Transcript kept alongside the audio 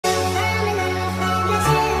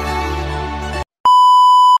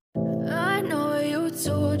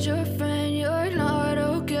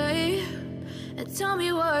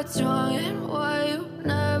what's wrong and why you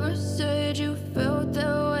never said you felt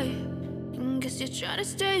that way. Guess you're trying to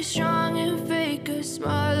stay strong and fake a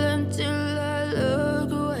smile until I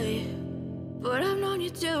look away. But I've known you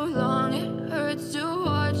too long, it hurts to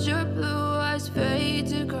watch your blue eyes fade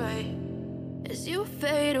to gray as you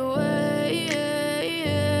fade away,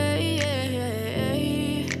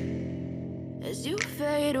 as you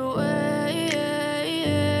fade away.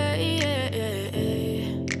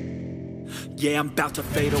 Yeah, I'm about to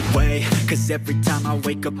fade away, cause every time I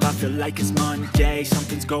wake up I feel like it's Monday.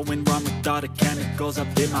 Something's going wrong with all the chemicals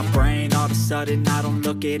up in my brain. All of a sudden I don't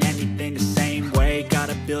look at anything the same way.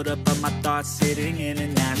 Got a buildup of my thoughts sitting in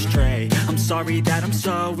an ashtray. I'm sorry that I'm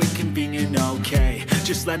so inconvenient, okay.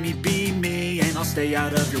 Just let me be me and I'll stay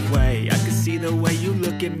out of your way. I can see the way you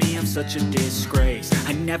look at me, I'm such a disgrace.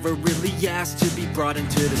 I never really asked to be brought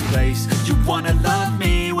into this place. You wanna love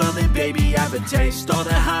me? Well then baby I have a taste. All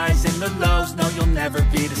the highs and the lows, no you'll never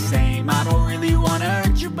be the same. I don't really wanna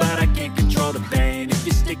hurt you but I can't control the pain. If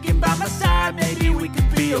you're sticking by my side maybe we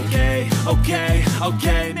could be okay.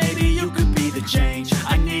 Okay, maybe you could be the change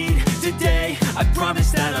I need today. I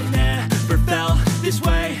promise that I've never felt this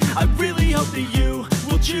way. I really hope that you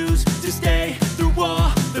will choose to stay through all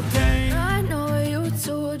the pain. I know you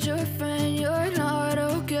told your friend you're not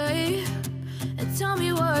okay, and tell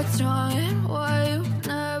me what's wrong and why you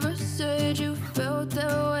never said you felt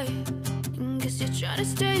that way. Guess you're trying to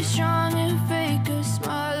stay strong and fake a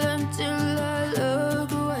smile until I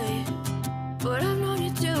look away. But I've known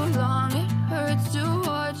you too long, it hurts to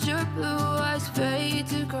watch your blue eyes fade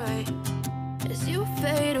to gray as you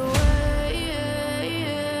fade away,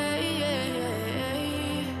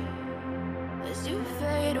 as you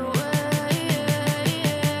fade away,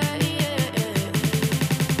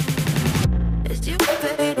 as you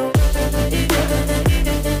fade away.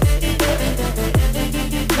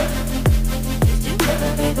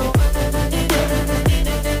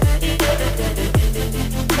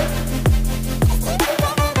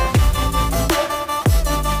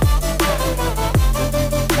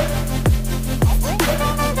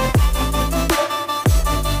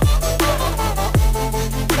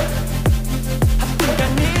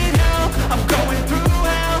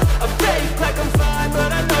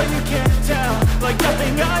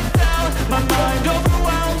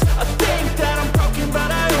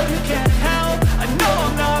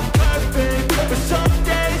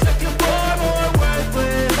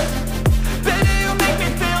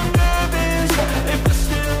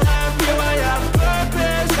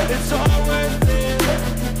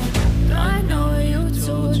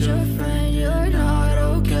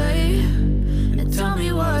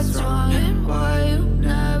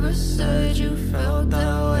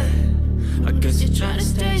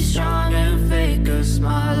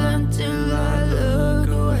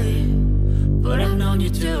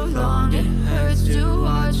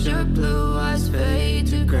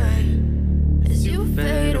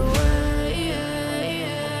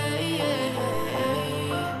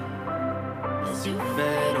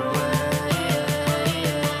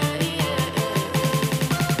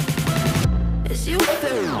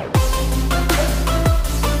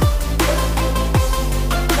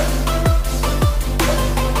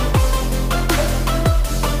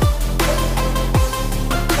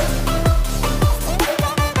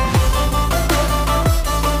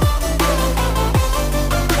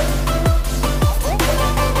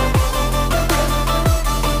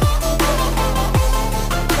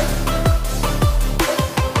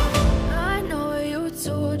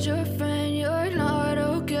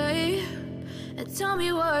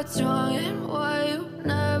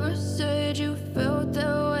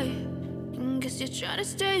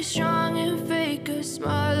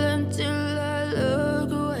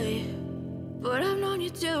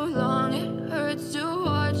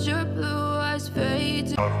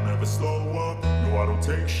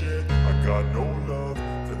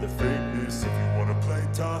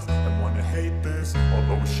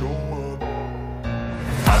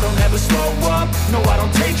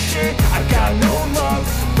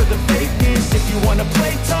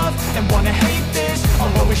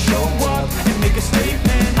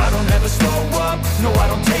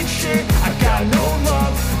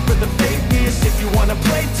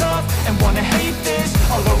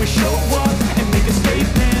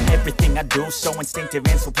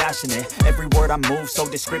 Every word I move so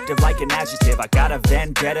descriptive like an adjective. I got a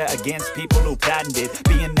vendetta against people who patented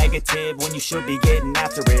being negative when you should be getting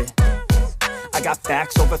after it. I got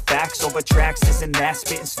facts over tracks, this and that.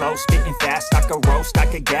 Spitting slow, spitting fast, I could roast, I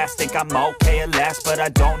could gas. Think I'm okay at last, but I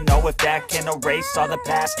don't know if that can erase all the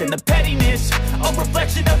past. And the pettiness, a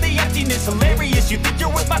reflection of the emptiness. Hilarious, you think you're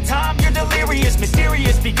worth my time, you're delirious.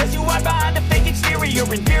 Mysterious, because you hide behind a fake exterior.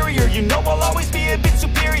 Inferior, you know I'll always be a bit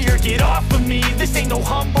superior. Get off of me, this ain't no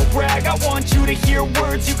humble brag. I want you to hear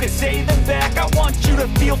words, you can say them back. I want you to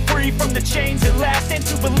feel free from the chains at last, and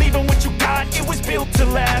to believe in what you got, it was built to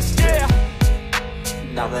last, yeah.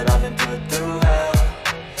 Now that I've been put through hell,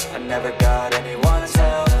 I never got anyone's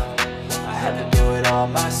help. I had to do it all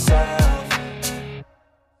myself.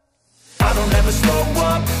 I don't ever slow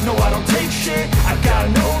up, no I don't take shit. I got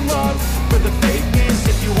no love for the fakeness.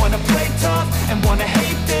 If you wanna play tough and wanna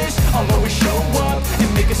hate this, I'll always show up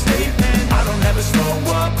and make a statement. I don't ever slow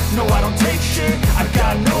up, no I don't take shit. I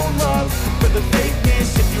got no love for the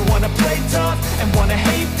fakeness. If you wanna play tough and wanna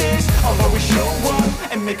hate this, I'll always show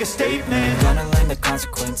up and make a statement. Gonna learn the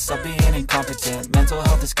consequence of being incompetent. Mental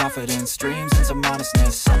health is confidence, dreams and some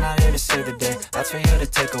honestness. I'm not here to save the day, that's for you to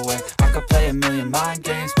take away. I could play a million mind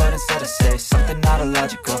games, but instead I say something not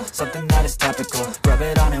illogical, something that is topical. Rub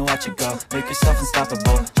it on and watch it go, make yourself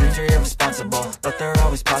unstoppable. Dreams are irresponsible, but they're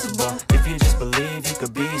always possible. If you just believe, you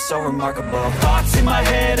could be so remarkable. Thoughts in my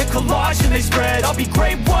head, a collage and they spread. I'll be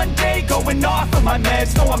great one day, going off of my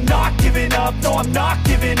meds. No, I'm not giving up, no, I'm not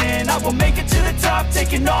giving in. I will make it to the top,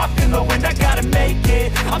 taking off in the wind. I gotta make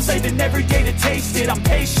it, I'm saving every day to taste it. I'm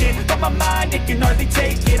patient, but my mind, it can hardly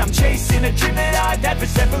take it. I'm chasing a dream that I've had for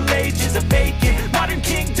several ages. A vacant, modern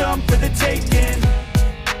kingdom for the taking.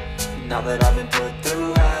 Now that I've been put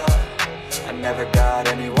through hell, I never got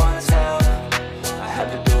anyone's help. I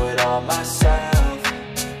had to do it all myself.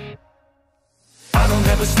 I don't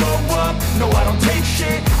ever slow up, no I don't take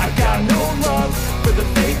shit. I got no love for the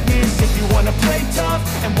fakeness. If you wanna play tough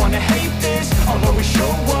and wanna hate this, I'll always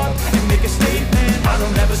show up and make a statement. I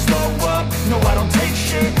don't ever slow up, no I don't take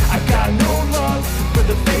shit. I got no love for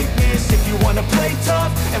the fakeness. If you wanna play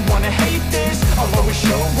tough and wanna hate this, I'll always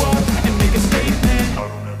show up and make a statement. I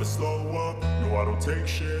don't ever slow up, no I don't take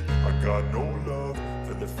shit. I got no love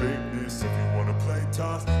for the fakeness. If you wanna play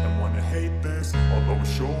tough and wanna hate this, I'll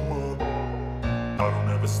always show up. I don't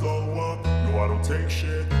ever slow up, no I don't take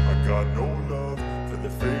shit. I got no love for the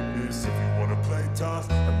fakeness. If you wanna play tough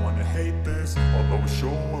and wanna hate this, I'll always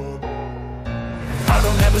show up. I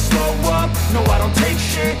don't ever slow up, no I don't take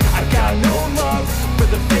shit. I got no love for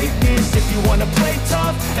the fakeness. If you wanna play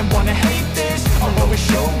tough and wanna hate this, I'll always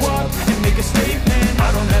show up and make a statement.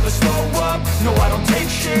 I don't ever slow up, no I don't take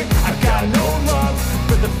shit. I got no love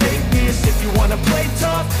for the fakeness. If you wanna play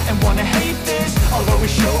tough and wanna hate this, I'll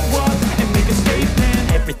always show up and make a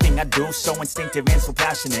statement. Everything I do so instinctive and so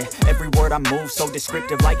passionate. Every word I move so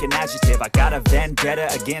descriptive like an adjective. I got a vendetta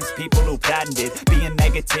against people who patented being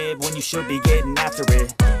negative when you should be getting after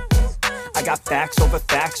it. I got facts over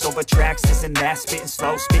tracks, this and that. Spitting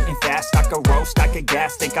slow, spitting fast, I could roast, I could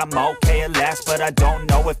gas. Think I'm okay at last, but I don't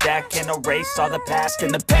know if that can erase all the past.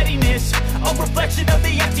 And the pettiness, a reflection of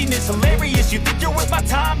the emptiness. Hilarious, you think you're worth my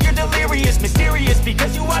time, you're delirious. Mysterious,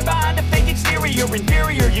 because you hide behind a fake exterior.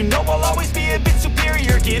 Inferior, you know I'll always be a bit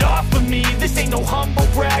superior. Get off of me, this ain't no humble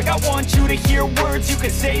brag. I want you to hear words, you can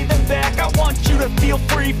say them back. I want you to feel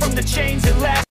free from the chains at last.